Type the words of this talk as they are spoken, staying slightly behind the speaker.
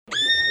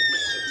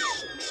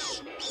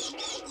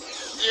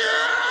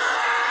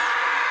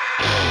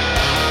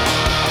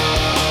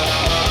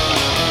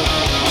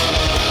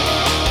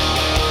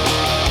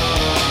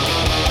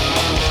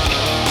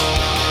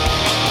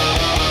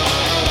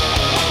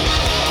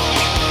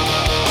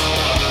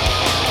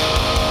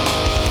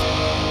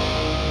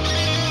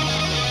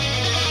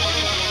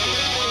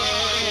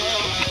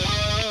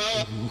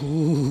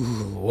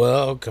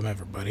welcome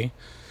everybody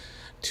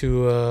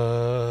to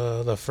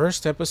the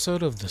first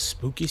episode of the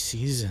spooky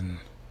season.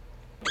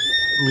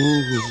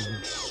 Ooh.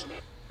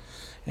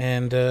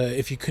 And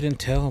if you couldn't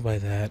tell by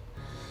that,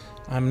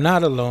 I'm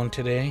not alone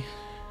today.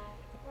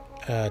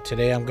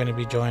 Today I'm going to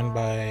be joined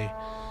by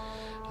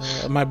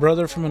my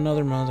brother from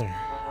another mother.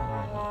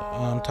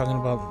 I'm talking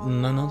about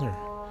none other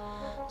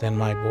than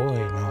my boy,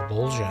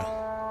 Maelbolgia.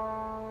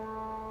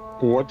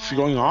 What's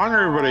going on,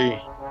 everybody?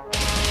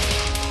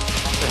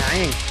 How's it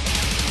hanging?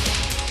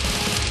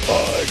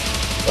 Alright,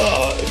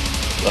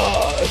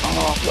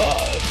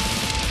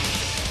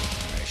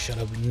 shut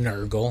up,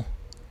 Nurgle.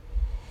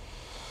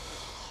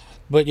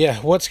 But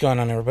yeah, what's going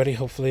on, everybody?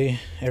 Hopefully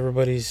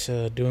everybody's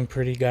doing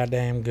pretty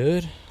goddamn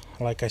good.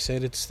 Like I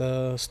said, it's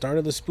the start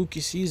of the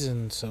spooky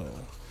season, so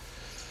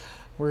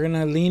we're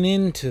gonna lean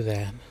into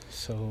that.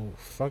 So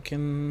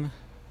fucking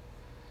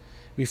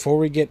before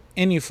we get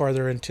any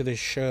farther into the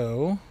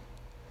show,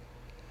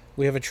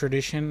 we have a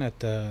tradition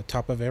at the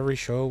top of every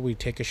show. We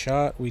take a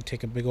shot, we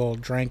take a big old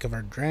drink of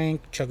our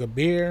drink, chug a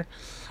beer,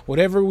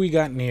 whatever we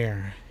got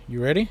near.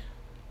 You ready?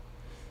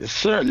 Yes,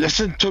 sir.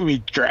 Listen to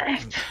me,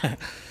 drag.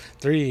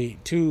 3,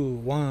 2,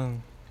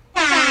 1.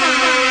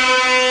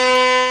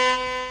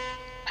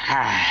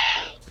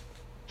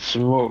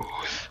 Smooth.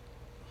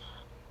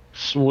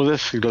 Smooth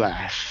as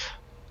glass.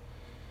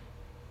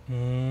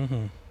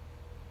 Mm-hmm.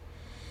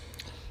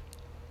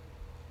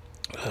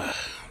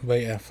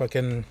 But yeah,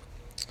 fucking...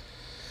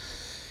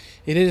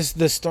 It is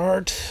the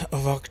start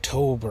of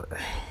October.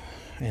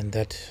 And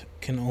that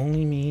can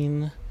only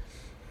mean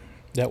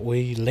that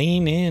we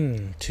lean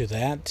in to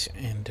that.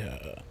 And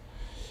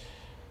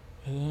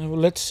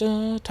let's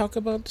talk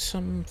about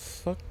some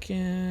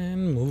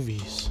fucking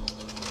movies.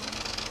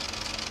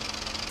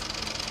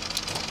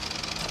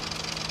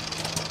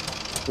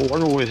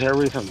 What was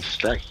everything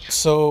strike?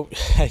 So,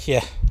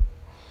 yeah.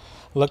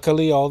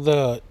 Luckily, all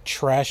the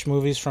trash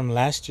movies from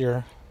last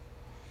year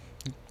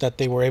that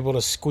they were able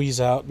to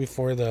squeeze out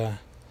before the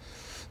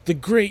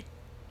great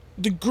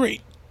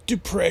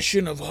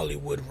depression of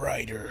Hollywood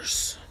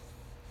writers.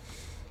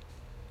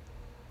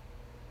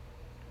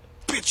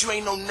 Bitch, you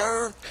ain't no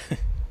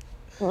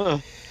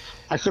nerd.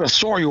 I could have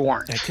swore you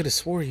weren't. I could have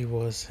swore he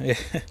was.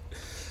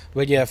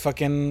 But yeah,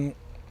 fucking...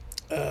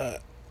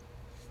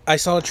 I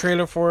saw a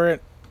trailer for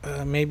it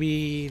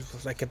maybe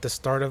like at the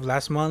start of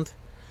last month.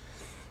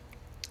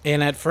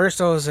 And at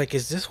first I was like,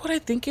 is this what I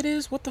think it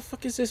is? What the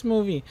fuck is this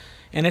movie?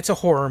 And it's a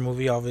horror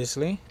movie,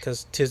 obviously,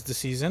 because 'tis the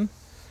season.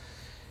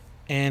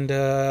 And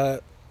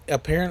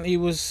apparently it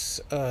was,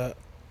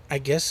 I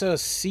guess, a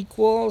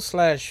sequel /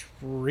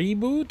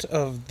 reboot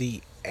of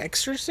The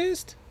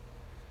Exorcist?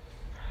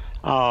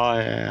 Oh,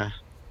 yeah.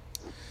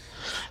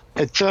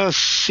 It's a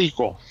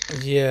sequel.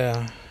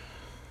 Yeah.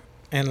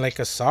 And like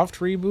a soft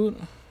reboot,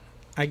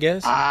 I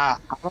guess. I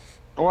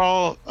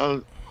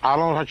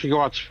don't have to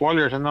go out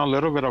spoilers. I know a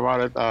little bit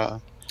about it.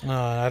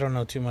 I don't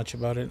know too much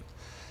about it.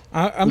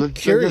 I'm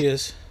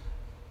curious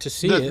to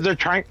see it. They're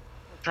trying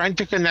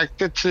to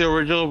connect it to the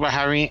original by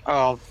having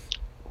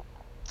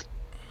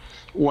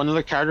one of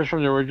the characters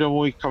from the original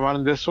movie come out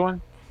in this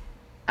one,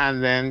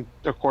 and then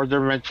of course they're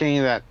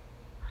mentioning that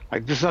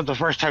like this is not the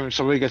first time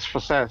somebody gets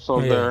possessed,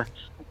 so they're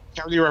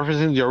heavily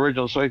referencing the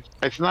original. So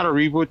it's not a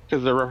reboot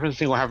because they're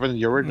referencing what happened in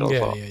the original.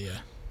 Yeah.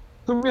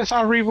 It could be a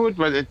soft reboot,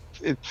 but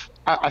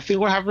I think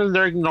what happened,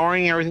 they're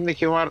ignoring everything that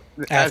came out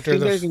after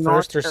the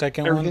first or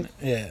second one.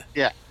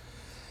 Yeah.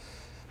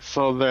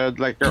 So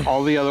they're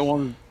all the other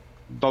ones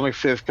don't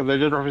exist because they're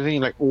just referencing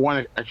like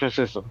one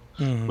exorcism,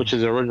 which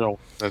is the original.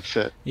 That's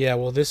it. Yeah,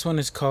 well, this one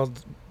is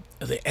called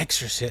The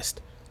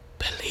Exorcist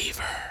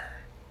Believer,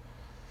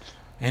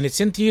 and it's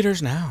in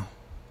theaters now.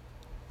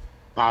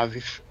 Well,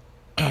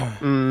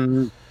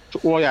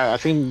 yeah, I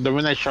think the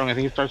midnight showing. I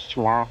think it starts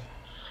tomorrow.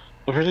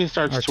 Officially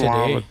starts or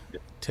tomorrow.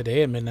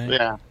 Today at midnight.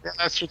 Yeah,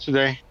 that's for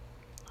today.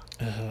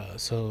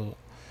 So,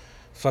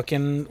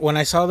 fucking, when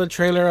I saw the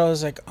trailer, I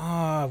was like,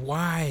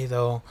 why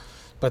though?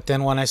 But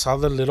then when I saw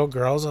the little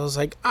girls, I was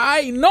like,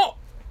 no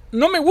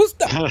me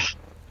gusta.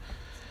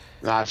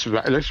 Nah,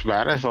 it looks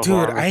bad.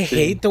 Dude, I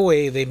hate the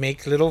way they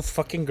make little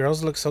fucking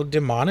girls look so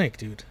demonic,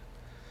 dude.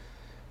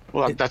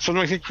 Well, that's what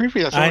makes it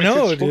creepy. That's what I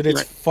know, makes it dude.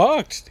 It's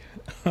fucked.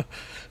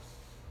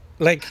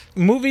 Like,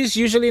 movies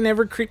usually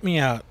never creep me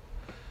out.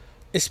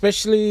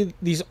 Especially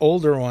these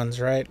older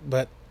ones, right?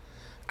 But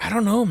I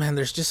don't know, man.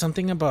 There's just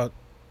something about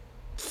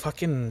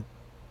fucking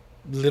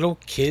little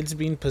kids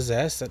being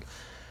possessed that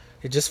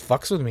it just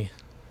fucks with me,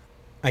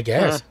 I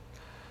guess.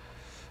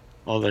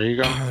 Oh, there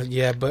you go.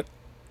 Yeah, but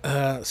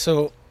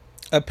so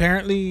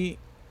apparently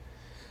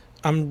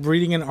I'm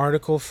reading an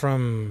article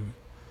from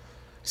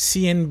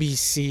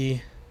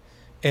CNBC,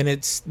 and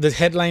the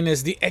headline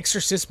is The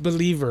Exorcist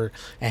Believer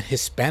and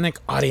Hispanic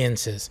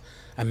Audiences,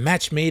 a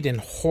match made in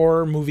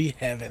horror movie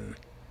heaven.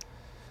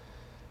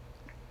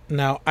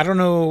 Now, I don't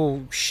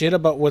know shit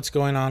about what's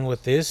going on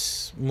with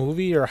this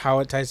movie or how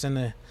it ties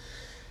into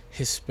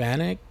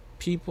Hispanic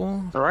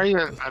people. Right? I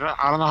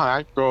don't know how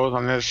that goes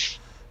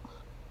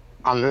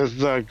unless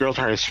the girls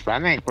are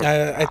Hispanic. But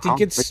I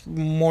think it's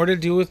more to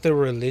do with the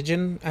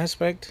religion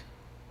aspect.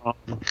 Um,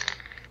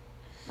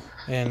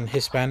 and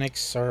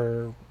Hispanics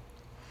are.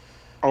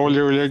 Overly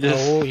religious.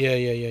 Oh yeah,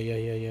 yeah, yeah, yeah,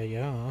 yeah, yeah,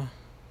 yeah.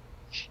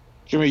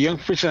 Give me a young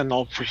priest and an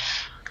old priest.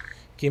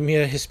 Give me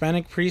a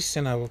Hispanic priest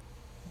and a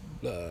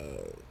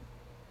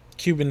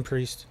Cuban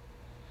priest.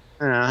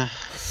 Yeah.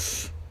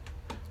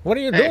 What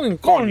are you Hey, doing,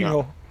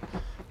 coño. coño?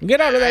 Get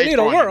out of the Hey,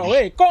 little coño. girl,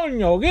 hey,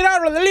 coño! Get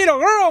out of the little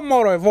girl,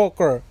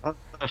 motherfucker!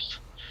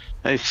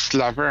 Hey,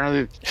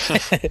 slapper.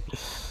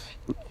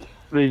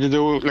 They just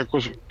do like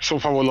was so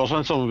fabuloso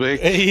and so big.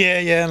 Yeah,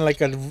 yeah, and like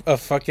a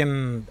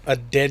fucking a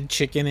dead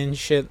chicken and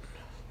shit.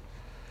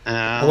 Oh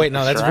Yeah, wait,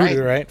 no, that's that's right.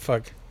 voodoo, right?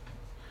 Fuck.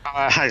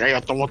 Ya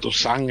tomo tu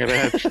sangre.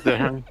 That's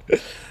different.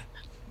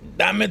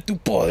 Dame tu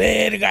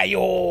poder,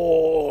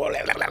 gallo.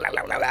 La, la, la,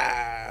 la, la,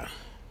 la.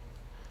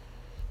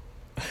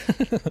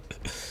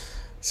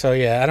 So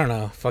yeah, I don't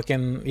know.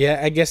 Fucking yeah,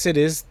 I guess it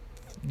is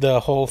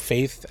the whole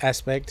faith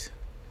aspect.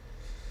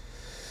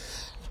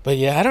 But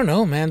yeah, I don't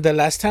know, man. The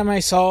last time I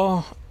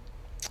saw,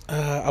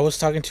 I was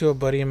talking to a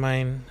buddy of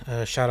mine.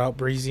 Shout out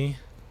Breezy.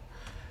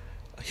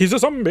 He's a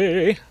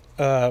zombie.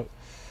 Uh,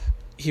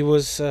 he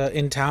was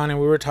in town, and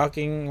we were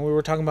talking. We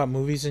were talking about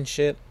movies and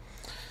shit.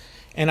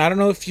 And I don't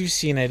know if you've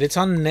seen it. It's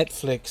on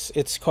Netflix.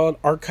 It's called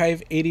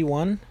Archive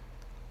 81.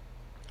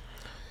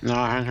 No,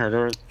 I haven't heard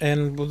of it.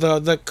 And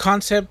the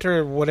concept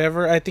or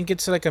whatever, I think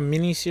it's like a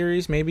mini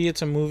series. Maybe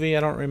it's a movie. I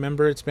don't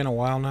remember. It's been a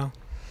while now.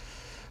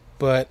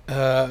 But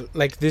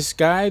like this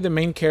guy, the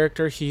main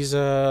character, he's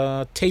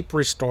a tape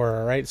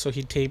restorer, right? So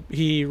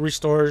he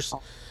restores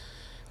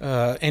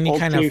any Old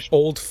kind of priest.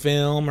 old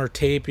film or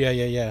tape. Yeah,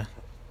 yeah, yeah.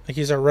 Like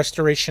he's a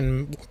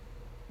restoration,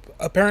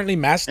 apparently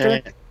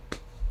master.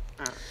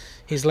 Yeah.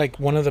 He's like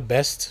one of the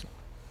best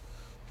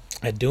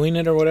at doing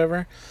it or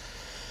whatever.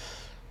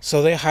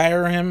 So they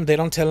hire him. They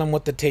don't tell him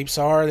what the tapes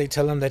are. They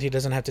tell him that he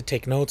doesn't have to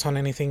take notes on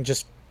anything.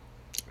 Just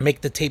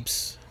make the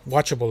tapes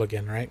watchable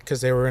again, right?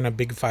 Because they were in a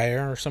big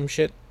fire or some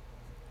shit.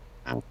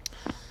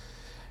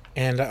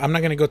 And I'm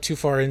not gonna go too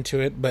far into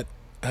it, but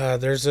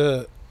there's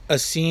a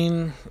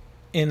scene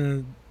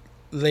in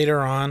later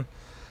on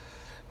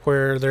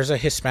where there's a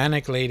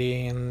Hispanic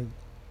lady, and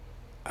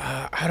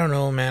I don't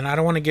know, man. I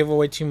don't want to give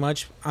away too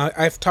much.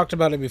 I've talked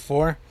about it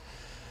before,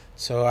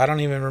 so I don't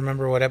even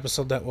remember what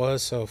episode that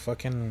was. So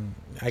fucking,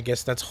 I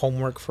guess that's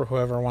homework for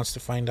whoever wants to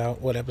find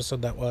out what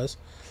episode that was.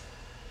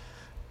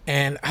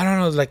 And I don't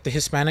know, like the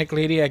Hispanic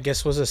lady, I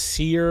guess was a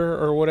seer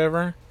or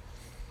whatever,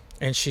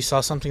 and she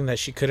saw something that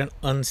she couldn't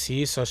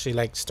unsee, so she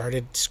like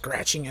started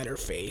scratching at her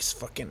face,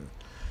 fucking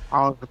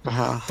Oh, what the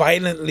hell?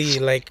 violently,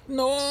 like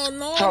no,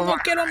 no, no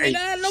quiero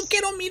mirar, no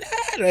quiero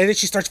mirar, and then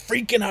she starts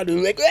freaking out,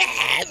 dude, like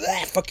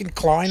fucking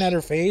clawing at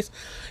her face,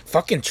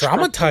 fucking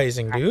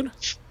traumatizing, dude.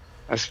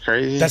 That's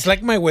crazy. That's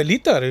like my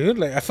abuelita, dude.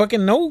 Like I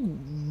fucking know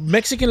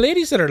Mexican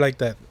ladies that are like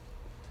that.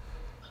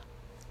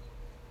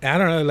 I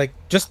don't know, like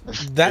just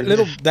that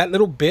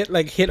little bit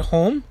like hit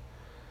home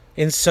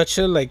in such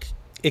a like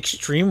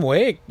extreme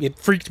way. It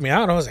freaked me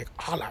out. I was like,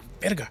 "Oh la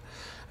verga!"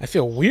 I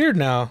feel weird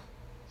now.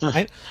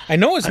 I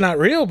know it's not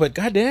real, but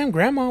goddamn,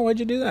 Grandma, why'd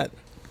you do that?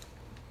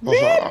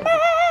 Also,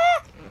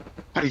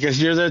 I guess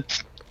you're the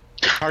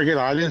target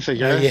audience, I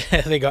guess.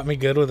 Yeah, they got me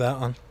good with that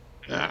one.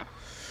 Yeah.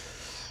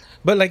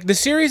 But like the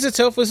series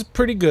itself was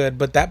pretty good,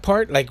 but that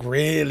part like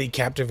really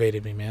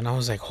captivated me, man. I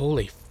was like,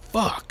 "Holy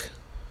fuck!"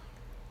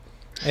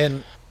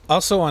 And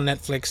also on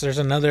Netflix, there's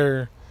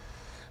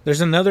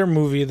another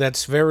movie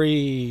that's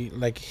very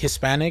like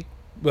Hispanic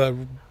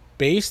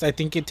based. I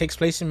think it takes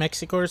place in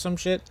Mexico or some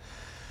shit.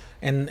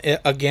 And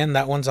again,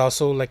 that one's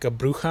also like a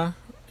bruja,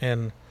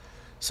 and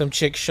some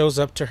chick shows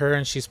up to her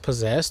and she's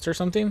possessed or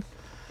something.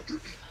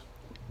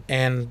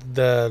 And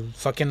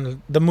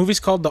the movie's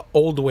called The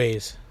Old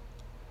Ways.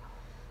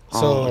 So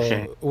Oh,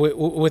 okay.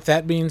 with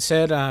that being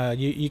said,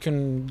 you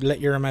can let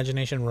your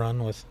imagination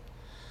run with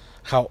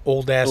how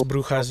old ass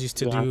brujas used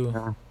to Yeah, do,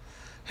 yeah. how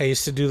they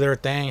used to do their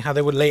thing, how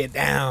they would lay it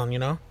down, you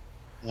know.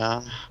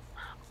 Yeah.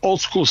 Old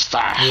school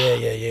style. Yeah,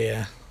 yeah, yeah,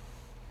 yeah.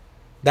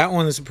 That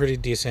one is pretty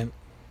decent.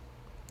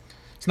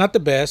 It's not the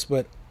best,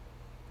 but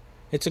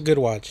it's a good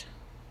watch.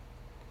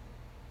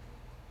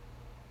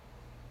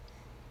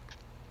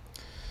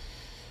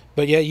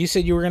 But yeah, you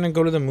said you were gonna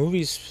go to the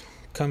movies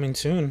coming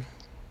soon.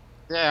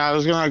 Yeah, I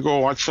was gonna go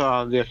watch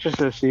The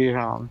Exorcist, see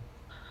how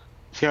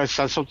it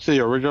sets up to the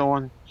original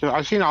one. 'Cause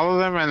I've seen all of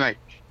them, and like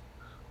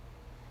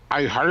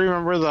I hardly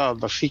remember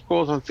the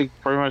sequels. I think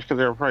pretty much because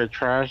they were probably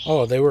trash.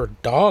 Oh, they were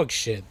dog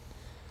shit.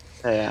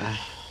 Yeah.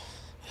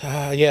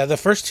 Yeah, the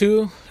first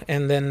two,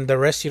 and then the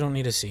rest you don't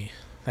need to see.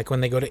 Like when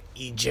they go to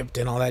Egypt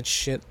and all that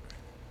shit.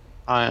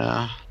 Oh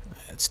yeah.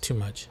 It's too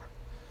much.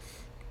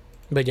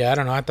 But yeah, I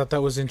don't know. I thought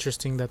that was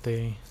interesting that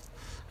they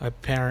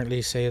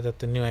apparently say that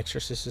the new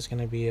Exorcist is going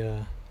to be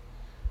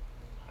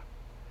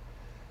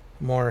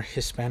more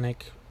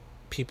Hispanic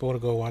people to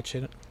go watch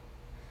it.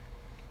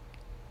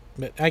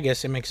 But I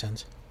guess it makes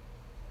sense.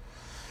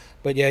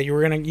 But yeah,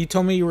 you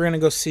told me you were gonna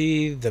go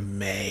see the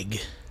Meg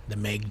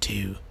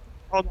 2.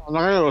 Oh, no, I'm not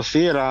gonna go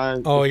see it.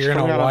 Oh, It's you're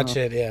coming gonna out watch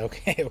it? Yeah,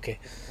 okay, okay.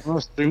 on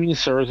streaming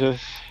services.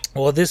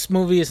 Well, this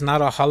movie is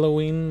not a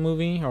Halloween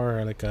movie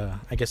or like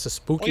I guess a Well,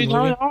 spooky you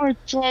know, movie.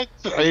 no,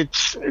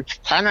 it's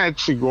kind of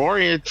it's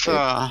gory. It's It,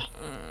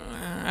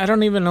 I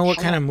don't even know what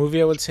kind of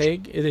movie I would say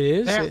it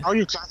is. yeah, how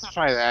you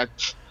classify that?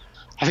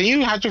 I think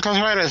you have to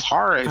classify it as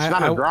horror. It's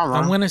not a I'm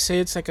drama. gonna say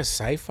it's like a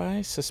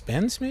sci-fi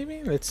suspense,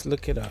 maybe. Let's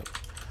look it up.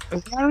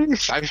 It's not really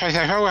sci-fi.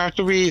 Sci-fi would have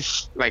to be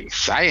like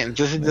science.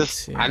 This is Let's just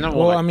see. animal.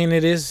 Well, I Like mean,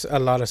 it is a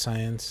lot of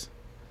science.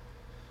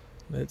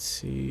 Let's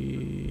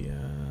see.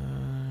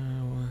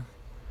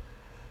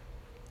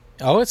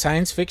 Oh, it's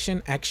science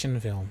fiction action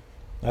film.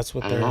 That's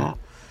what I don't they're. know.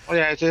 Oh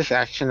yeah, it's just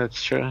action.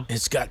 That's true.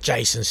 It's got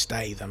Jason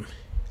Statham.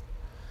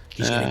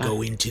 He's gonna Yeah,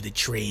 go into the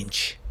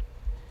trench.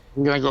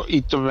 I'm gonna go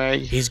eat the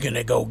egg. He's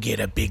gonna go get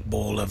a big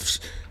bowl of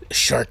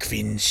shark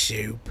fin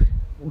soup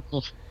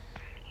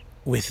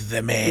with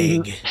the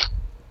Meg.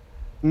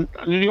 You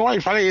know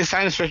what? Probably is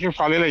science fiction.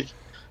 Probably like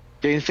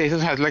James Statham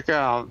has like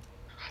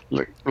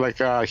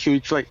a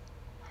huge like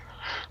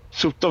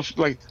souped up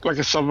like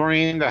a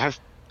submarine that has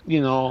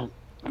you know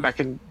that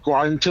can go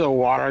out into the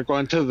water, go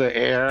into the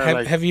air. Have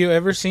Like Have you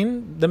ever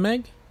seen the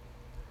Meg?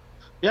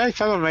 yeah, I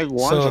saw them make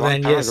once So a long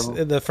then, time yes,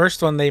 ago. the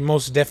first one they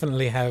most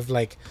definitely have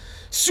like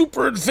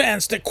super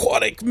advanced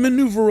aquatic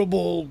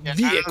maneuverable Yeah,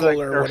 vehicle like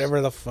or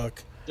whatever the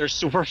fuck. they're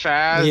super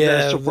fast.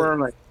 They're Yeah, super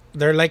like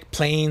they're like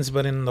planes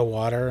but in the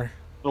water.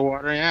 the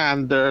water, yeah,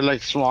 and they're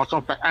like small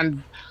compact,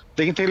 and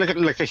they can take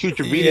like a huge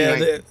beating. Yeah,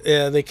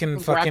 Like they can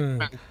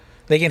fucking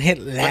they can hit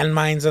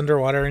landmines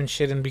underwater and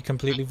shit and be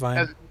completely fine.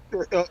 and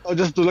it'll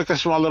just do like a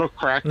small little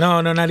crack. No,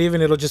 no, not even.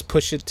 It'll just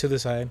push it to the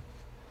side,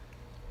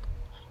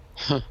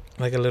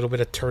 like a little bit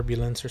of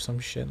turbulence or some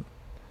shit.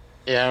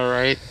 Yeah,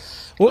 right.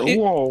 Well,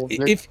 Whoa,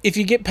 like, if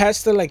you get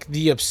past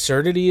the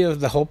absurdity of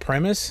the whole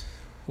premise,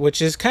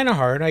 which is kind of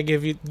hard, I'll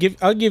give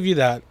you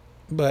that.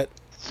 But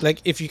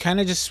like if you kind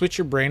of just switch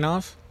your brain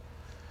off,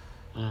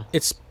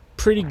 it's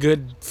pretty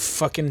good,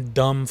 fucking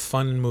dumb,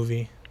 fun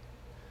movie.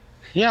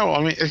 yeah. Well, I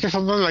mean, it's just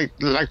something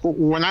like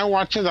when I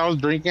watched it, I was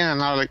drinking,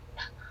 and I was like,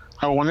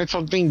 I wanted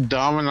something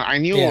dumb, and I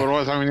knew Yeah, what it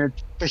was. I mean,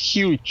 it's a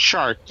huge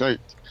shark. Like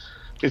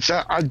it's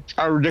a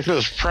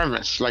ridiculous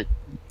premise. Like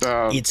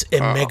the it's a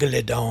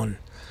megalodon.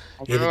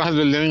 everyone has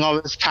been living all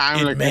this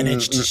time, It like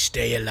managed to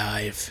stay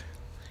alive,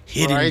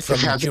 hidden right, from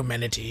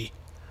humanity.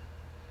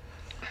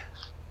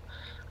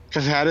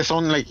 because it had its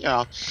own like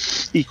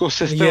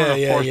ecosystem, and Yeah, of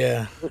yeah, course,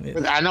 yeah.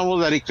 with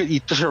animals that it could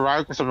eat to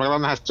survive. Because the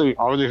megalodon has to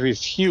obviously if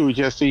it's huge,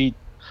 it has to eat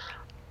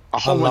a A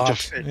whole bunch of lot.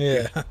 fish.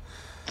 Yeah.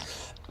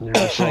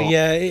 Yeah, so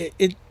Yeah,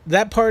 it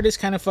that part is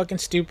kind of fucking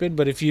stupid,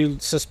 but if you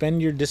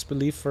suspend your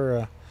disbelief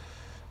for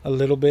a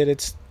little bit,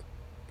 it's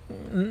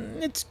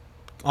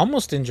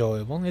almost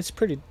enjoyable. It's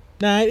pretty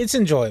it's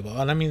enjoyable.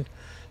 And I mean,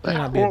 let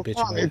me not be a well, bitch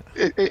about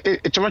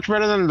it. it's much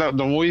better than the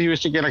movies you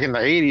used to get like in the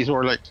 80s,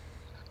 where like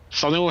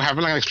something would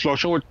happen, like an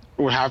explosion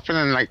would happen,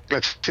 and like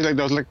let's say like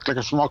there was like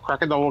a small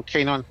crack in the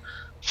volcano, and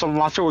some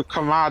monster would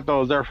come out that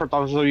was there for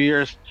thousands of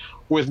years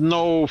with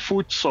no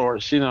food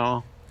source.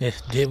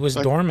 It was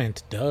Like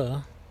dormant,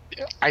 duh.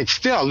 I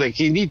still like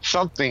you need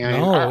something. I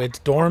mean, No, it's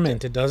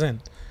dormant. It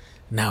doesn't.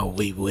 Now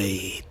we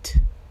wait.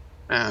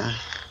 uh,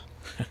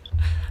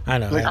 I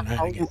know. like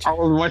I get I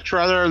you. would much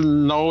rather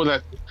know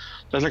that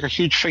there's like a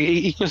huge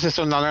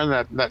ecosystem down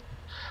there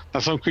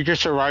that some creatures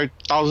survived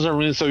thousands or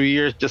millions of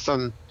years just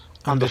on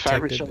the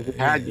fact Undetected. research we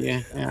had.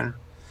 Yeah. Yeah.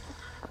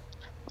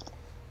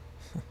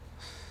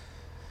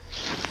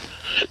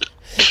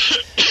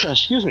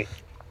 Excuse me.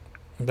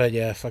 But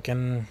yeah,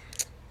 fucking.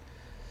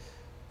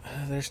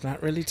 There's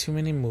not really too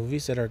many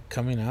movies that are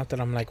coming out that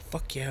I'm like,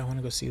 fuck yeah, I want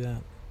to go see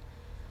that.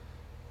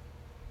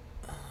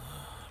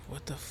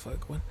 What the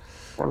fuck? What?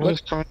 What What?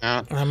 is coming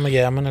out?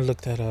 Yeah, I'm gonna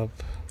look that up.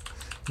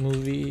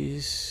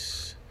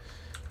 Movies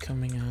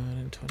coming out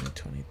in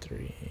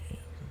 2023.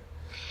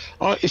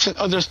 Oh,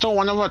 there's still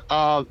one about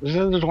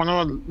there's one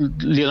about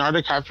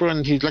Leonardo DiCaprio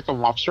and he's like a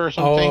mobster or Oh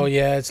something.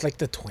 yeah, it's like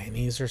the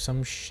 20s or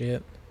some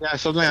shit. Yeah,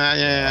 something like that.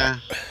 Yeah,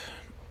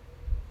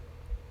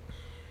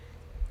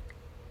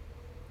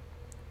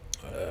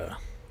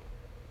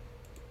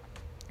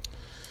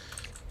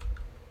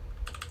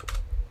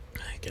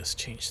 I guess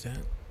change that.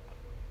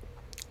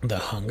 The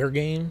Hunger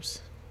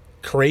Games.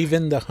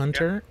 Craven the yeah.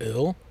 Hunter.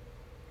 Ill.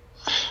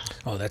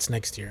 Oh, that's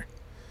next year.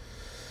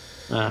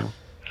 Yeah.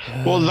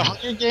 Well, the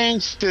Hunger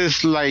Games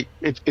is like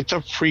it's a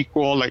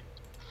prequel. Like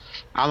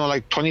I don't know,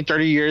 like 20,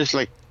 30 years.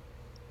 Like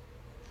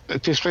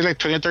it takes place like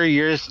 20, 30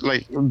 years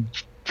like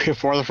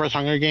before the first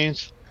Hunger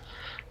Games.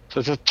 So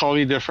it's a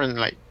totally different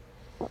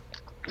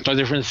a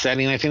different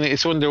setting. I think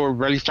it's when they were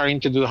really starting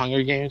to do the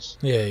Hunger Games.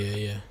 Yeah, yeah,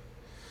 yeah.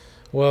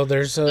 Well,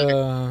 there's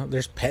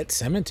Pet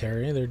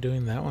Cemetery. They're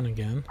doing that one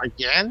again.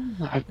 Again,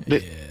 Yeah.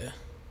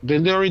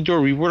 didn't they already do a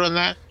reboot on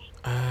that?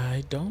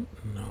 I don't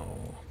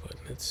know, but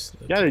let's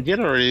look. Yeah, they did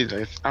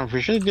already. I'm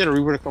pretty sure they did a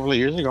reboot a couple of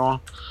years ago.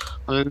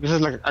 And then this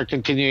is like a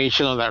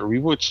continuation of that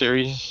reboot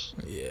series.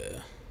 Yeah.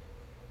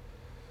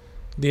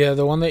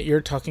 The one that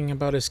you're talking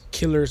about is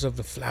Killers of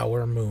the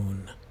Flower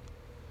Moon.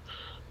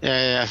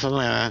 Yeah, something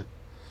like that.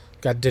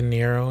 Got De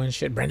Niro and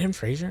shit. Brendan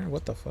Fraser?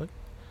 What the fuck?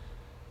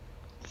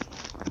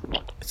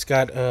 It's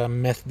got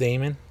Meth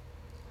Damon.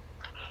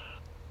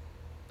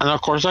 And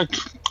of course, like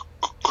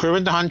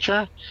Kraven the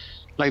Hunter,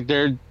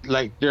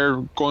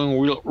 they're going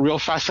real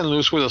fast and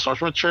loose with the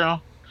source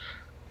material.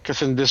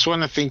 Because in this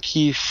one, I think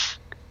he's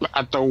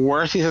at the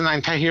worst he's an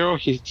anti-hero.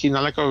 He's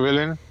not like a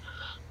villain,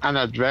 and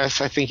at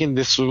best, I think in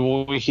this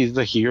movie he's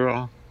the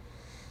hero.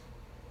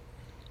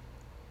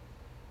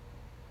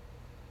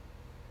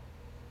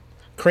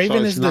 So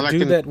Craven it's is the not like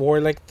dude in that wore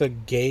like the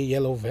gay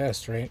yellow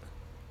vest, right?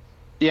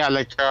 yeah,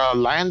 like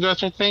lion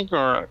dress, I think,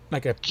 or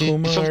Like a he's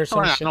puma some or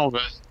some sort of shit. animal.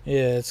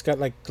 Yeah, it's got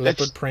like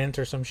leopard It's print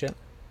or some shit.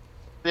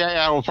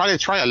 yeah, we'll probably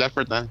try a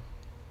leopard then.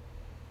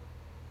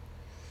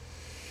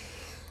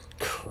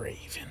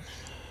 Craven.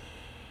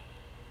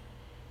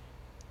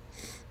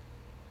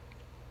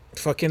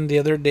 Fucking the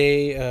other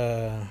day,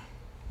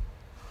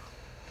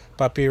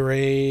 Papi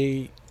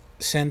Ray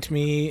sent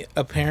me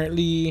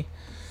apparently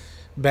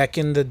back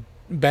in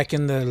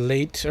the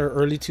late or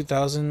early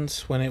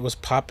 2000s when it was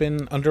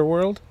poppin'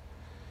 Underworld.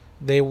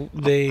 They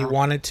Uh,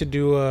 wanted to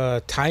do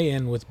a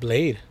tie-in with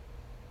Blade.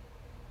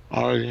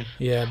 oh, yeah.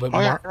 Yeah, but Oh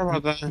yeah, I heard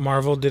about that.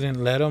 Marvel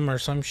didn't let them or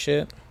some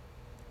shit.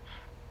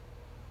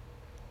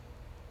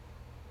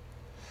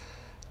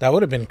 That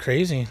would have been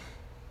crazy.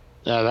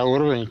 Yeah, that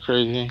would have been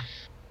crazy.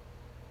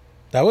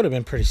 That would have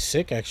been pretty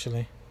sick,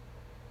 actually.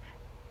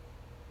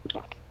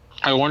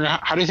 I wonder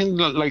how do you think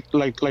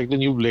like the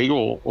new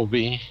Lego will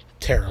be?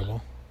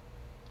 Terrible.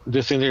 Do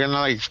you think they're gonna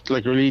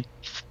like really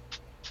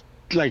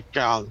like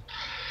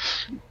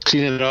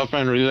clean it up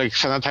and really like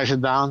sanitize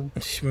it down?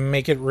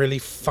 Make it really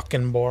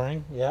fucking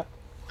boring. Yeah.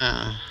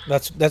 Uh,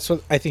 That's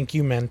what I think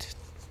you meant.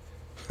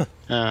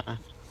 uh,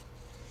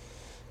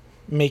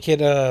 Make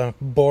it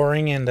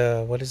boring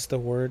and what is the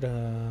word?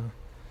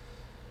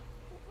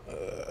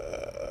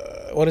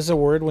 What is the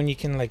word when you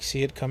can like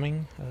see it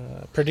coming?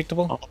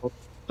 Predictable. oh,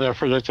 yeah,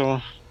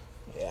 predictable.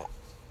 Yeah.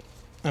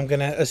 I'm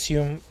gonna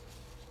assume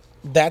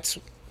that's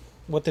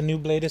what the new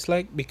Blade is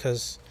like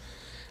because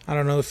I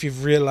don't know if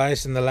you've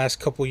realized in the last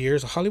couple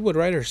years Hollywood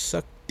writers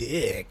suck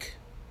dick.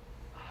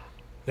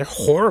 They're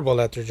horrible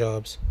at their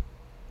jobs.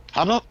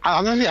 I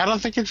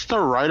don't think it's the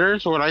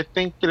writers. What I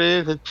think it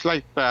is, it's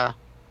like the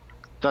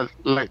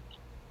like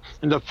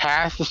in the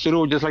past the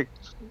studio would just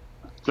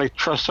like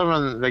trust them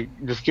and like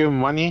just give them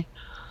money,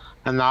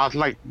 and now it's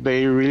like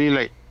they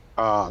really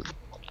uh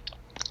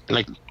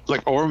like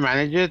like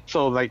overmanage it.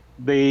 So like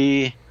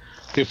they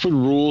put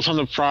rules on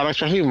the product,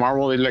 especially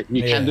Marvel. They like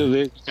you can't Yeah. do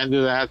this, you can't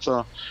do that.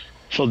 So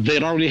they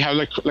don't really have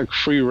like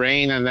free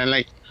reign. And then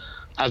like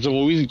as the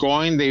movie's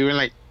going, they even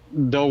like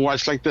they'll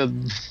watch like the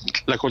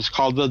like what's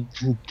called the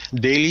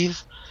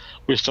dailies,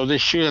 which so they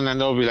shoot, and then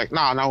they'll be like,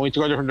 no, we need to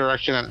go a different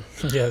direction. And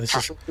Yeah, this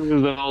is halfway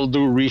through, they'll do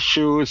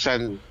reshoots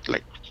and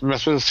like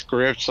mess with the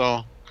script.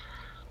 So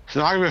it's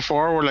not like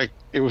before where like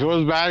if it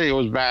was bad, it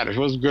was bad. If it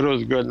was good, it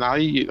was good. Now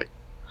you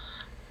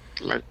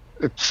like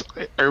it's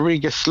everybody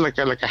gets like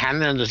a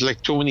hand and there's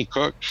like too many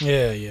cooks.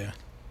 yeah, yeah.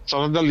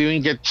 Some of them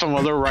even get some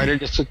other writer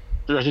just to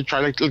try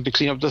like to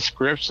clean up the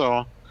script.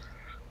 So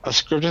a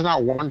script is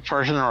not one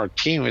person or a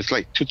team. It's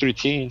like two, three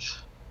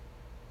teams.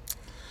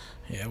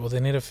 Yeah, well, they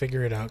need to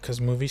figure it out because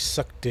movies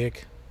suck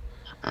dick.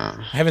 Uh,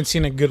 I haven't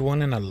seen a good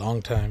one in a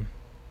long time.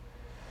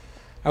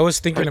 I was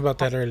thinking about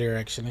that earlier,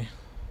 actually.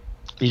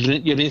 you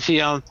didn't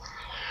see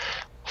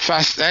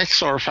Fast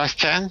X or Fast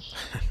 10?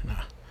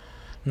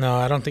 No,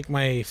 I don't think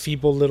my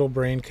feeble little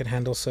brain could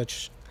handle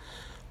such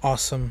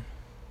awesome.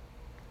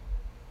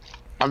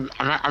 I'm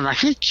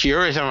actually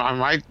curious. I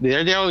might the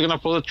other day I was gonna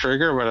pull the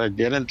trigger, but I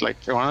didn't. Like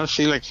I want to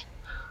see like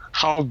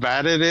how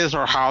bad it is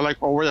or how like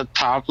over the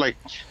top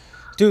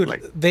Dude,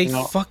 like they you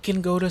know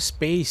fucking go to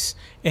space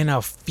in a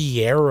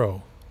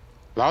Fiero.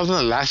 that was in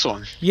the last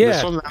one.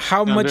 This Yeah, one,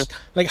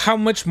 how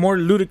much more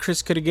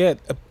ludicrous could it get?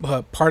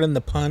 Pardon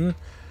the pun,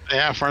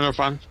 yeah, fun of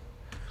fun.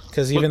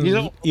 because But you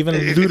know, even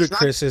it's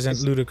not ludicrous isn't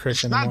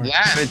ludicrous it's not anymore.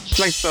 that. It's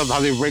like how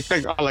they break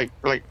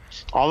like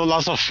all the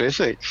laws of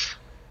physics.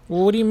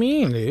 Well, what do you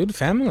mean, dude?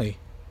 Family.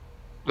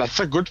 That's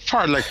a good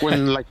part. Like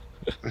when like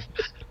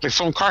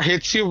some car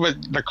hits you, but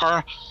the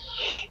car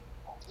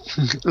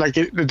like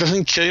it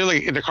doesn't kill you.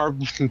 Like the car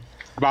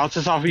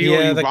bounces off of you,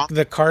 or Yeah, you bounce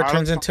the car out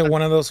of turns into something.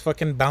 one of those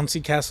fucking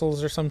bouncy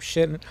castles or some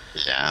shit,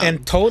 Yeah,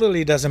 and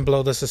totally doesn't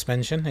blow the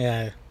suspension.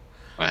 Yeah,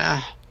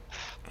 yeah.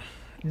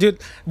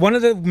 dude. One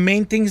of the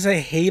main things I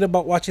hate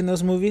about watching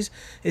those movies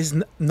is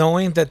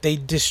knowing that they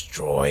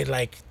destroy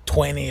like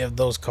 20 of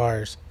those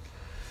cars.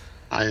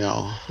 I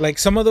know. Like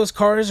some of those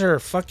cars are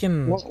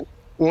fucking.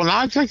 Well,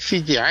 now it's like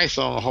CGI,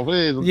 so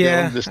hopefully they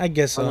Yeah, don't I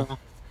guess I so. don't know.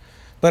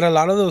 But a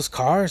lot of those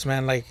cars,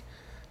 man, like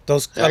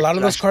a Yeah, lot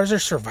of those crash. cars are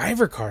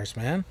survivor cars,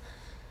 man.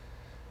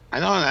 I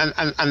know,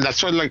 and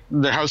that's why like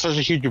they have such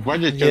a huge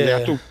budget because they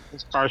have Yeah, to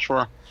use cars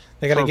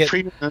they gotta for get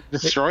free and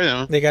destroy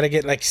them. they gotta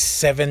get like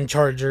 7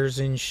 chargers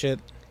and shit.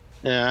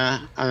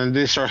 Yeah, and then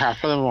they destroy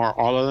half of them or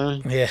all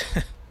of them. Yeah.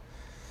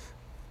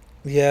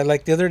 Yeah,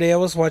 like the other day I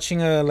was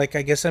watching a like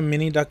I guess a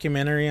mini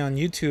documentary on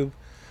YouTube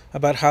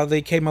about how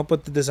they came up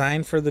with the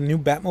design for the new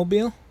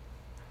Batmobile.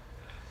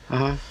 Uh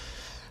huh.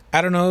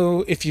 I don't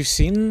know if you've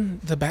seen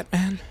the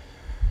Batman.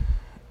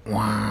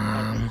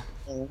 Wow.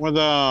 With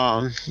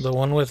The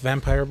one with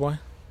Vampire Boy.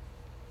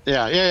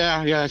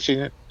 yeah, I've seen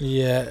it.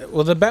 Yeah.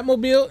 Well, the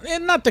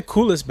Batmobile, not the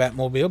coolest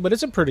Batmobile, but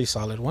it's a pretty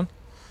solid one.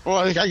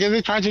 Well, like, I guess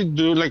they tried to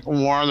do like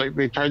more, like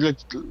they tried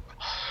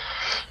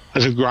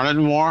to ground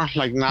it more,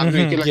 like not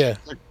make it Yeah.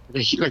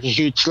 like a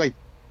huge like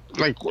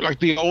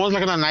the old ones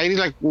like in the 90s,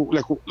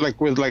 like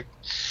with like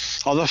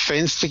all the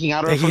fins sticking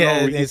out of it for no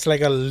Yeah, reason. it's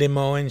like a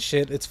limo and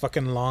shit. It's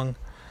fucking long.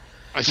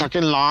 It's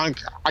fucking long.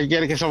 I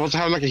get it, it's supposed to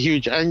have like a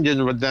huge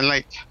engine, but then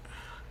like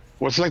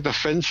what's like the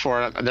fins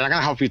for it? They're not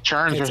gonna help you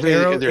turn, It's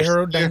especially if there's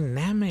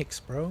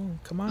aerodynamics, bro.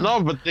 Come on.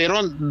 no, but they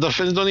don't. The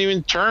fins don't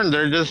even turn.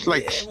 They're just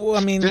like Yeah, well,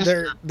 I mean, this.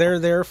 they're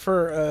there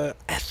for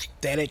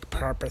aesthetic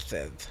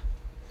purposes.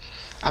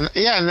 And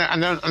yeah,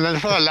 and then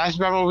for the last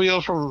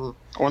Batmobile from,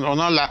 or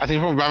not, I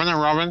think from Batman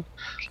and Robin,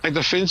 like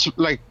the fins,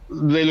 like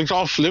they looked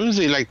all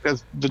flimsy. Like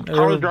the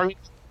car was They're driving.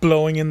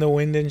 blowing in the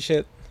wind and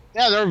shit.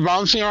 Yeah, they're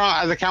bouncing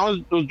around as the car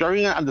was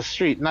driving on the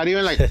street. Not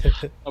even like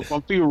a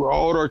bumpy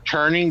road or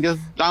turning,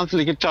 just down to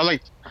you could tell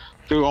like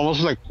they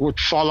almost like would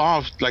fall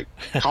off. Like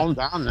calm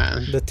down,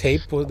 man. The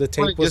tape Like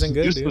just wasn't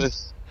good, dude.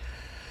 useless.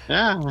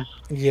 Yeah.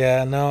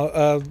 Yeah,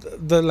 no.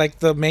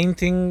 The main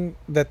thing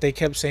that they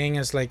kept saying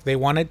is like they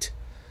wanted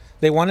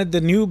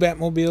the new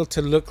Batmobile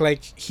to look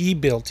like he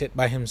built it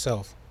by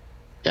himself.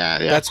 Yeah,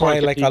 of That's why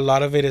course. like a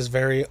lot of it is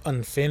very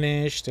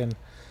unfinished and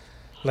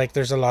like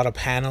there's a lot of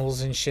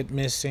panels and shit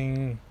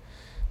missing.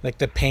 Like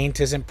the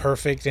paint isn't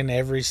perfect in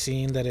every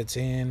scene that it's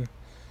in.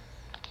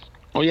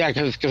 Oh yeah,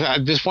 because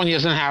at this point he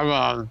doesn't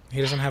have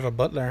He doesn't have a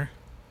butler.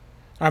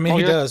 I mean, oh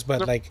he yeah, does,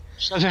 but like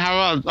he doesn't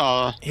have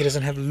a he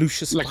doesn't have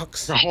Lucius like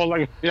Fox. the whole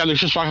like yeah,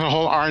 Lucius Fox, the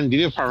whole R&D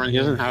department. He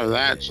doesn't have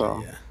that,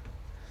 so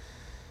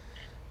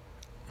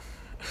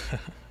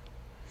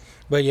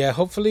But yeah,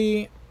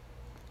 hopefully,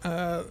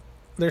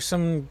 there's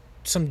some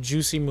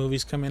juicy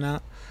movies coming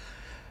out.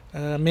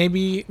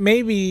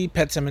 Maybe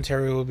Pet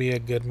Cemetery will be a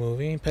good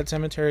movie. Pet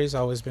Cemetery's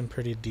always been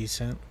pretty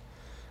decent.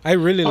 I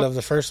really oh, love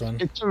the first one.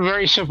 it's a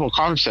very simple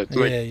concept.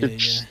 Like Yeah, yeah,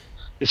 yeah.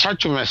 it's hard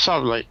to mess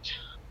up. Like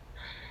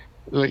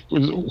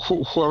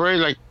whoever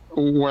like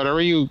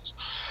whatever you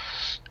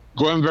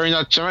go and bury in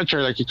that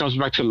cemetery, like he comes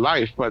back to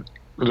life, but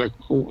like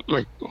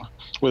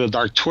with a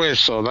dark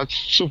twist. So that's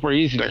super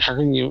easy. Like how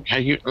you like How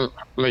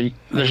do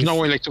there's you, no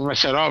way like to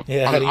mess it up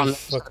yeah, how do you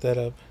fuck that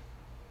up?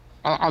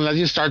 unless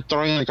you start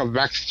throwing like a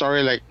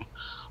backstory like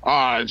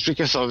it's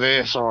because of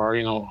this, or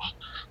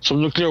some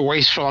nuclear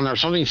waste fell on or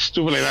something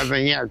stupid like that.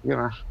 Then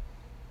yeah,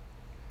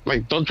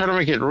 like don't try to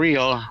make it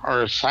real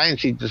or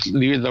sciencey. Just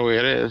leave it the way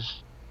it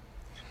is.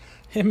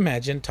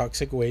 Imagine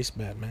Toxic Waste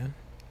Batman.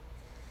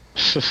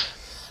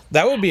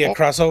 That would be a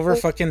crossover.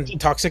 Fucking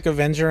Toxic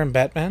Avenger and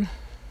Batman.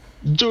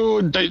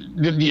 Dude,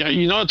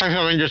 yeah, Toxic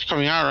Avengers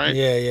coming out, right?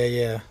 Yeah,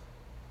 yeah,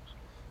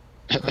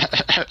 yeah.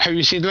 Have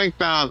you seen like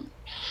the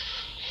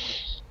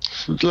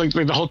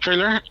whole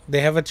trailer?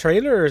 They have a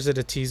trailer, or is it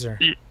a teaser?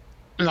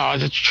 No,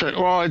 it's a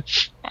well,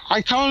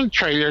 I call it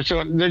trailer.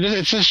 So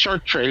it's a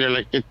short trailer.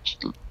 Like it's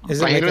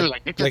Is I it hate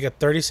it, like a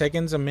 30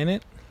 seconds a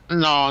minute?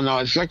 no,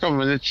 it's like a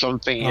minute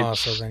something. Oh,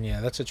 It's so then yeah,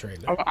 that's a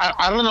trailer.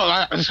 I don't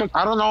know.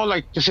 I don't know.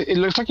 Like 'cause it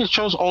looks like it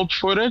shows old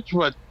footage,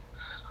 but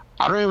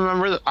I don't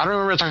remember. I don't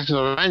remember Toxic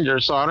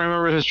Avengers, so I don't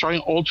remember if it's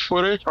showing old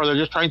footage or they're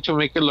just trying to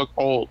make it look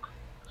old.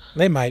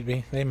 They might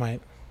be. They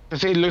might.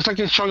 Cause it looks like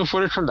it's showing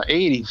footage from the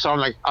 '80s. So I'm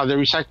like, are they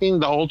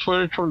recycling the old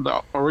footage from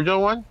the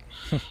original one?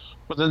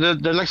 But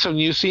then there's like some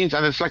new scenes,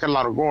 and it's like a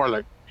lot of gore.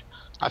 Like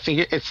I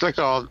think it's like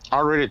a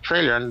R-rated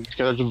trailer, and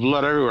there's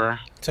blood everywhere.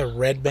 It's a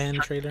red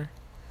band trailer.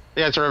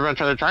 Yeah, it's a revenge.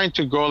 They're trying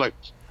to go like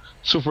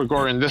super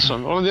gory in this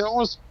one. Well,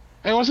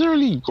 it wasn't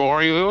really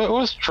gory. It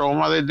was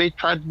trauma. They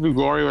tried to be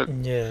gory, but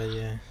Yeah,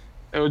 yeah.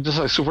 it was just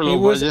like super It low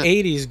was budget.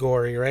 80s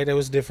gory, right? It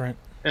was different.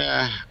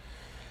 Yeah.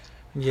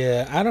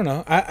 Yeah, I don't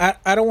know.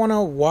 I don't want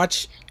to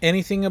watch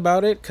anything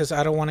about it because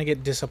I don't want to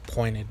get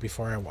disappointed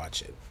before I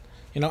watch it.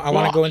 I want to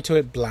Well, go into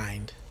it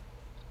blind.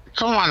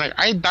 come on, like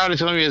I doubt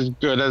it's gonna be as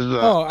good as the.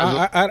 Oh,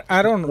 As the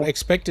I don't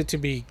expect it to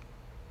be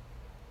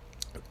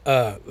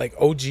like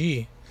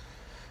OG,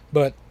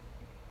 but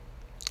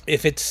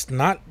if it's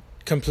not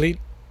complete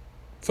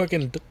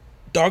fucking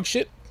dog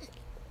shit,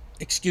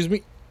 excuse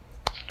me,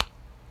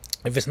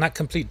 if it's not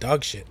complete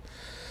dog shit,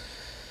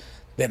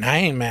 then I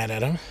ain't mad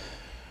at him.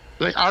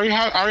 like I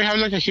already have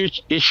like a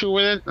huge issue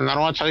with it, and I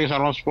don't want to tell you because I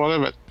don't want to spoil it,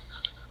 but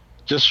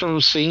just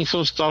from seeing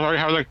some stuff, I already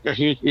have like a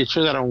huge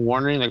issue that I'm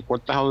wondering like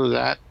what the hell is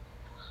that,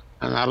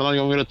 and I don't know if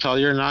you want me to tell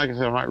you or not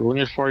because I might ruin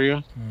it for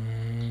you.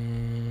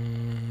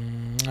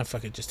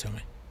 Fuck it, just tell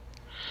me.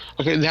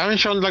 Okay, they haven't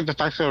shown like the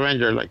Toxic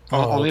Avenger, like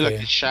only like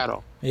Okay. his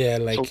shadow, Yeah,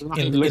 so like we don't know what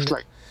it looks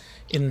like.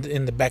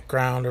 in the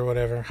background or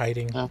whatever,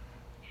 hiding. Yeah.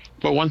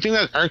 But one thing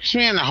that irks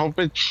me, and I hope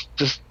it's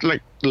just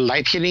like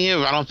light hitting it,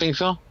 but I don't think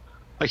so.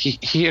 Like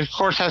he of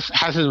course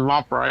has his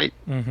mop, right?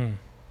 Mm-hmm.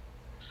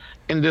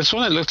 In this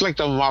one, it looks like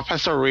the mop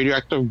has a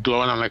radioactive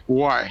glow, and I'm like,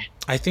 why?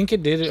 I think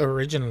it did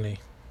originally.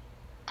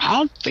 I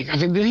don't think. I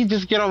think did he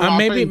just get a mop?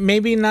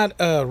 Maybe not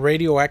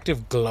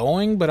radioactive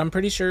glowing, but I'm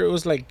pretty sure it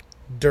was like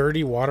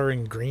dirty water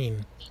and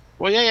green.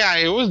 Well, yeah.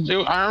 I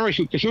remember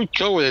he would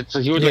kill with it, so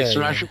he would like Yeah,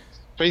 smash yeah.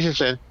 your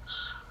faces in.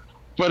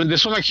 But in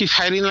this one, like he's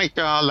hiding like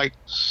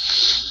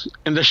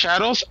in the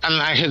shadows, and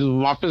like his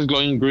mop is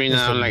glowing green, and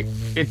It's like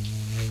I'm like,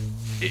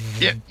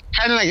 it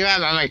kind of like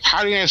that. I'm like,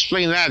 how do you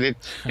explain that?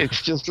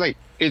 It's just like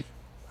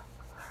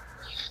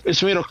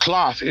it's made of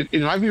cloth. It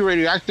might be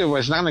radioactive, but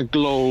it's not gonna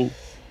glow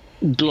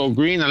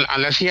green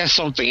unless he has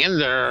something in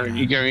there.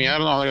 You get me? I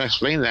don't know how to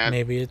explain that.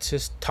 maybe it's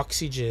his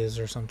toxijizz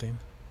or something.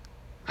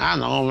 I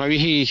don't know. Maybe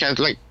he has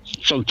like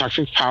some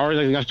toxic power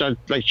that he's gonna start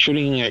like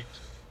shooting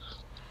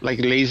like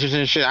lasers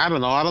and shit. I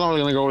don't know. I don't know where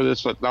we're gonna go with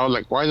this, but I was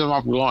like, why is the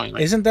mop glowing?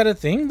 Like Isn't that a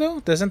thing though?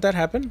 Doesn't that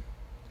happen?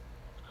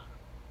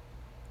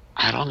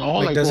 I don't know.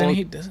 Like, Like doesn't well,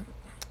 he? Doesn't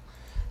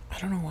I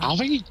don't know I why. don't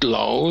think he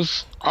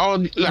glows. Oh,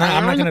 No, I I'm not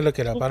remember. gonna look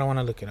it up. I don't want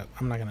to look it up.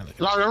 I'm not gonna look it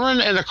No, up. I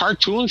remember in the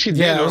cartoons he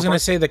Yeah, did. I was Or gonna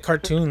say the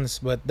cartoons,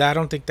 but I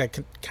don't think that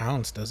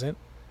counts, does it?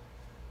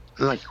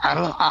 like I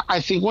don't.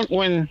 I think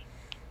when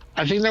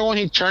I think that when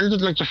he turned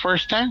it like the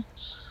first time,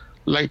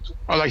 like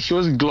or like he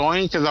was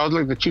glowing because that was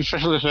like the two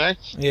special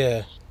effects.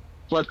 Yeah,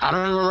 But I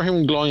don't remember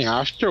him glowing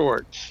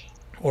afterwards.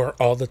 or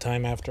all the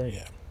time after.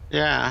 Yeah,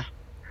 Yeah.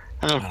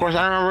 And of I don't course, know.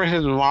 I remember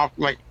his mop.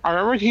 Like I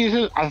remember he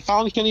uses. I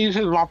thought he can use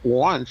his mop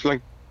once,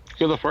 like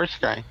kill the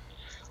first guy.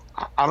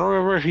 I don't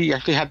remember if he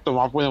actually had the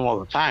mop with him all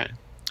the time.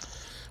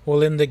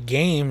 Well, in the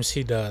games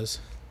he does.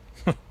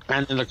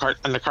 And in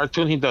the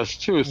cartoon he does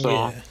too. So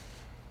Yeah,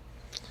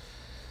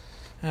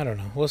 I don't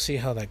know. We'll see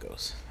how that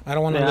goes. I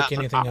don't want to yeah. look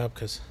anything up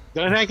because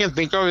The only thing I can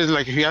think of is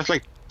like if he has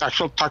like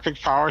actual toxic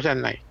powers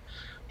and like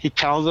he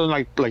tells them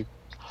like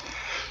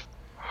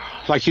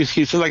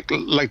he's like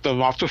the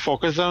mop to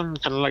focus them,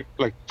 kind of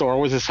like Thor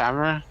with his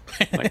hammer.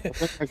 Like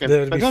that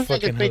would be that's something I can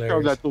fucking think of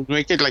hilarious. that would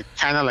make it like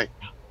kind of like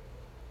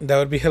That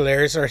would be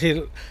hilarious. Or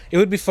it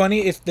would be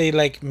funny if they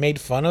like made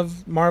fun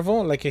of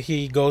Marvel. Like if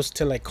he goes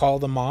to like call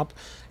the mop,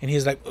 and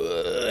he's like,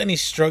 "Ugh," and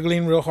he's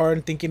struggling real hard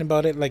and thinking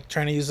about it, like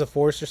trying to use the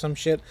force or some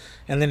shit,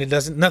 and then it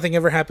doesn't. Nothing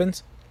ever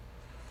happens,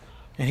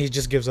 and he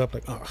just gives up.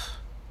 Like, oh,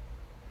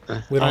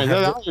 we I don't mean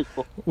have that the would be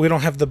cool. we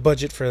don't have the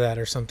budget for that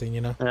or something.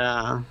 You know,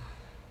 Yeah.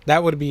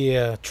 that would be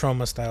a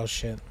trauma style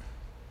shit.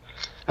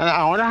 And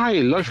I wonder how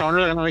he looks. I wonder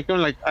if they're gonna make him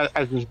like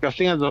as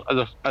disgusting as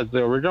the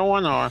original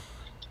one, or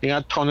you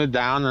gotta tone it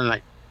down and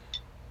like,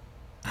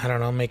 I don't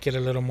know. Make it a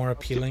little more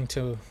appealing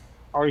to.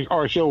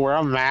 or he'll wear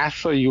a mask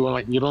so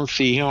you don't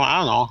see him. I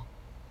don't know.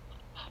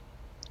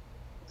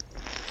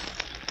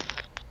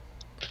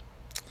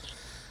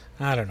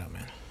 I don't know,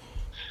 man.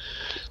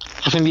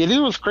 Cause in the end, it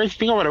was crazy.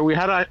 Think about it. We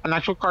had an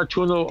actual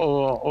cartoon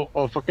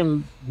of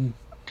fucking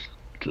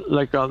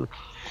like a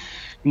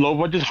low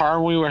budget horror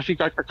movie. We actually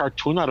got a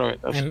cartoon out of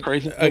it. That's And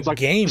crazy. a It's like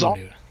game, it's all,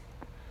 dude.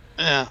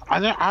 yeah.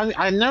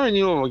 I never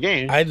knew of a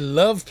game. I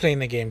love playing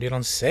the game, dude,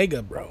 on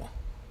Sega, bro.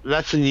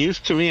 That's news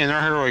to me. I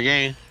never heard of a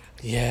game.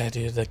 Yeah,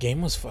 dude, the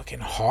game was fucking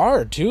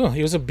hard too.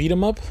 It was a beat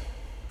 'em up.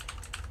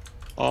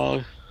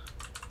 Uh,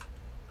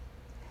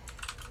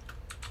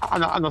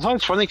 and I thought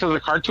it's funny because the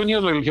cartoon he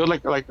was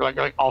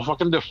like all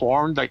fucking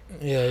deformed. Like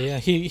Yeah, yeah.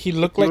 He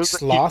looked he like was like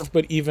Sloth,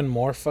 but even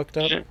more fucked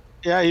up.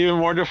 yeah, even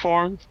more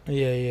deformed.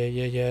 Yeah, yeah,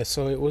 yeah, yeah.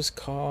 So it was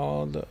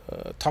called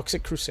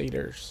Toxic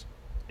Crusaders.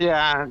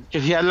 Yeah,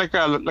 because he had like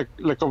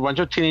a bunch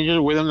of teenagers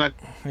with him that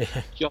Yeah.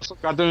 he also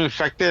got them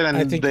infected, I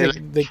and think they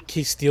that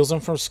he steals them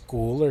from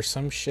school or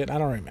some shit. I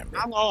don't remember.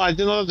 I don't know. I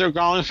didn't know that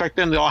they're all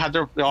infected, and they all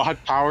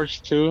had powers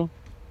too.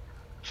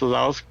 So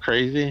that was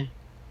crazy.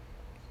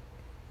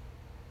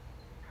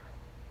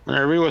 And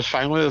everybody was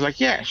fine with it. Like,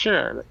 yeah,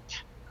 sure. Like,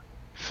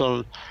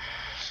 so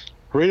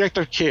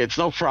radioactive kids,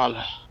 no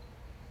problem.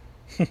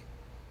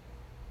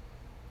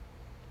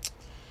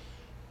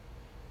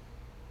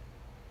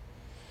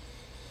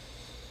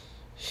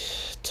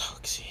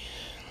 Toxic.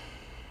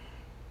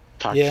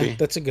 Yeah, Toxie.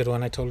 that's a good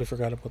one. I totally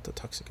forgot about the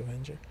Toxic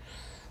Avenger.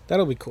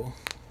 That'll be cool.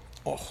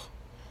 Oh,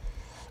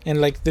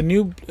 and like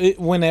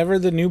whenever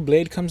the new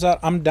Blade comes out,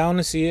 I'm down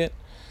to see it.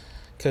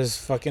 Cause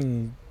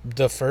fucking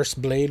the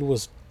first Blade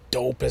was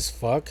dope as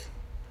fuck.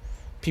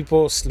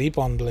 People sleep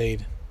on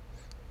Blade.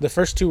 The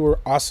first two were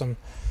awesome.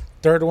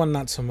 Third one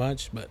not so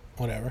much, but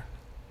whatever.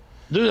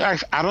 Dude, I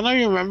don't know if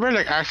you remember.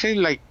 Like,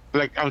 actually,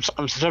 I'm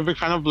such a big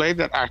fan of Blade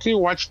that I actually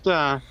watched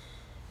the.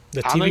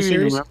 The I don't know TV if you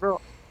series. remember.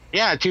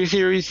 Yeah, TV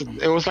series.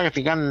 It was like I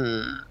think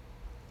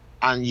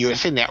on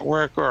USA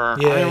Network or I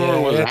Yeah, don't remember yeah, what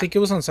it was. yeah. I think it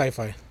was on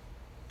Sci-Fi.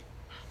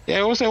 Yeah,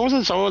 it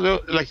wasn't so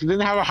like it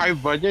didn't have a high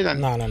budget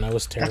and No, no, no. It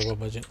was terrible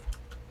budget.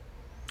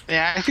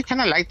 yeah, I actually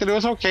kind of liked it. It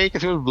was okay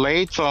because it was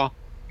Blade. So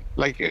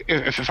like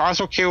if I was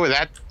okay with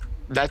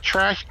that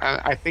trash,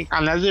 I think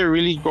unless they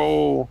really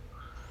go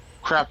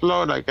crap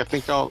load, like I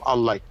think I'll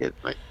like it.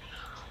 Like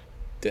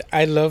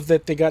I love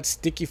that they got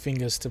Sticky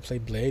Fingers to play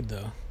Blade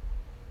though.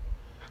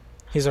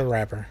 He's a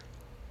rapper.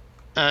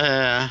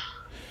 uh,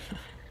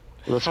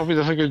 let's hope he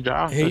does a good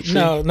job. He Let's see.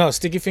 no,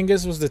 Sticky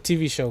Fingers was the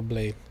TV show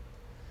Blade.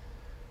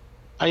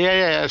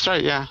 Yeah, that's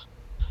right. Yeah.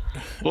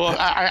 Well,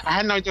 I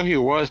had no idea who he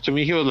was. To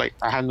me, he was like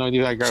I had no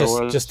idea who that guy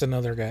was. Just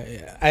another guy.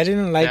 Yeah. I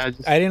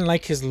didn't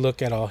like his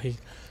look at all. He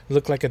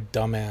looked like a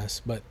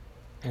dumbass, but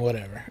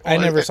whatever. I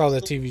Well, never saw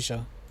the TV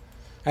show.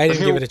 I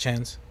didn't give it a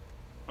chance.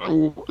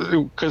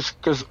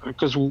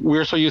 Because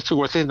we're so used to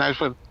what's his knives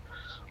with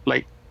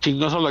like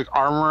chingos of like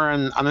armor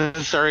and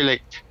unnecessary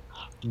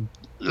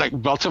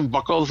like belts and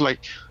buckles like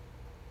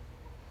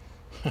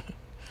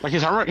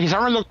his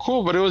armor looked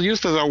cool, but it was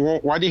used as a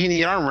why did he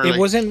need armor? It Like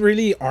wasn't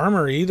really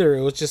armor either.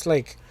 It was just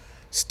like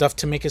stuff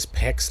to make his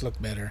pecs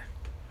look better.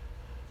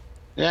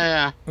 yeah,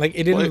 yeah. Like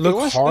it Well, didn't it look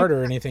was hard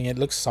or anything. It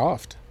looked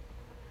soft.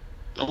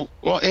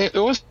 well, it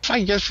was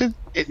I guess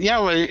yeah,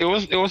 well, it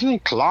wasn't in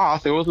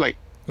cloth. It was like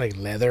Like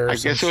leather or I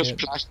some guess it was shit.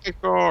 plastic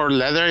or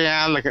leather,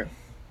 yeah,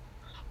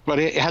 but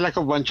it had like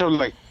a bunch of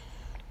like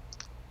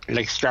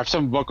straps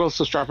and buckles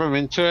to strap him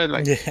into it,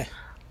 like Yeah.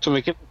 to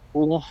make it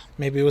cool.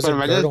 Maybe it was But a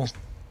imagine, girdle.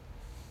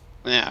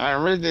 yeah, I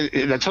remember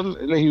that's how,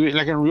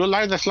 like in real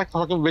life, that's like a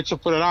fucking bitch to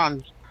put it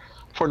on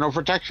for no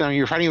protection. I mean,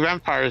 you're fighting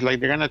vampires, like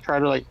they're gonna try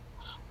to like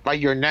bite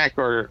your neck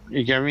or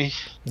you get me.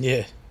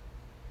 Yeah.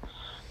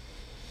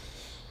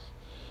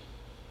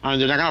 I mean,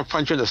 they're not gonna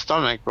punch you in the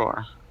stomach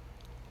or.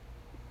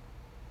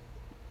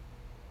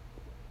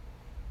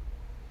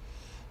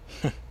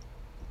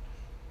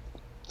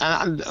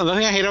 And the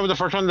thing I hate about the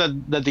first one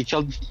that they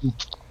killed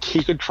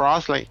he could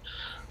trust, like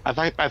I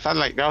thought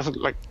like that was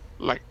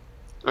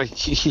like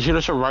he should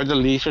have survived the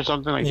leash or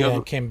something. Like he Yeah, was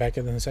it came back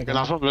in the an second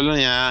one. awesome villain.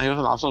 Yeah, he was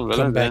an awesome Come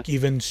villain then. back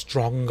even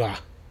stronger.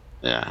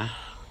 Yeah.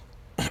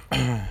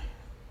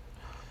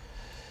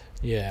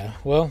 Yeah.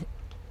 Well,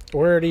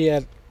 we're already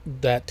at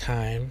that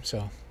time,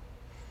 so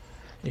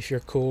if you're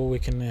cool, we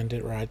can end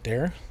it right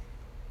there.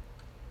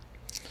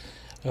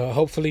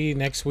 Hopefully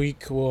next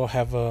week we'll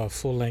have a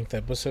full length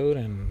episode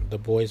and the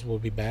boys will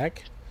be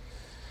back.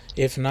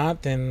 If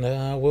not, then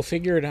we'll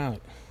figure it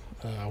out.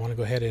 I want to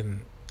go ahead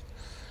and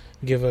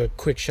give a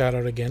quick shout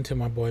out again to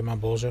my boy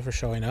Maelbolgia for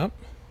showing up.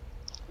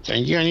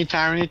 Thank you.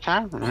 Anytime,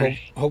 anytime.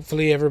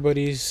 Hopefully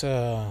everybody's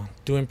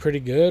doing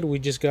pretty good. We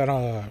just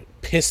got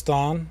pissed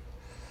on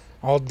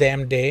all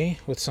damn day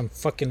with some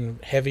fucking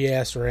heavy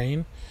ass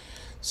rain.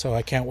 So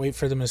I can't wait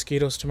for the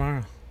mosquitoes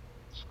tomorrow.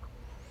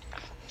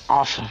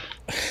 Awesome.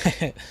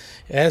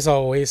 As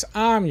always,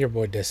 I'm your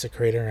boy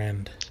Desecrator,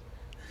 and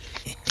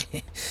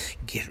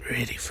get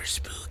ready for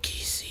spooky.